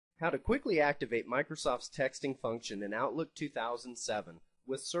How to quickly activate Microsoft's texting function in Outlook 2007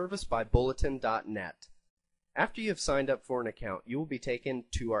 with service by Bulletin.net. After you have signed up for an account, you will be taken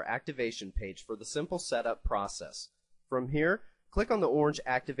to our activation page for the simple setup process. From here, click on the orange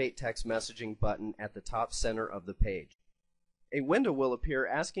Activate Text Messaging button at the top center of the page. A window will appear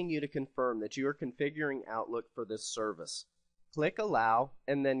asking you to confirm that you are configuring Outlook for this service. Click Allow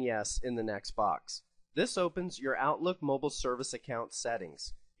and then Yes in the next box. This opens your Outlook mobile service account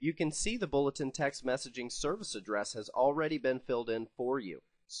settings. You can see the Bulletin text messaging service address has already been filled in for you.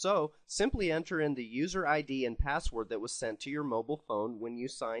 So, simply enter in the user ID and password that was sent to your mobile phone when you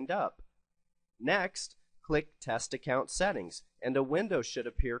signed up. Next, click Test Account Settings, and a window should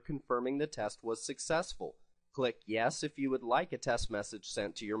appear confirming the test was successful. Click Yes if you would like a test message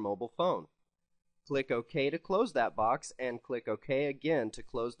sent to your mobile phone. Click OK to close that box, and click OK again to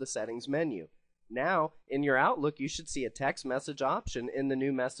close the settings menu. Now, in your Outlook, you should see a text message option in the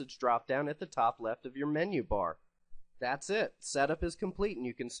new message drop-down at the top left of your menu bar. That's it. Setup is complete, and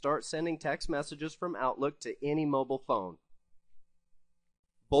you can start sending text messages from Outlook to any mobile phone.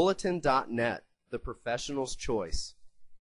 Bulletin.net, the professional's choice.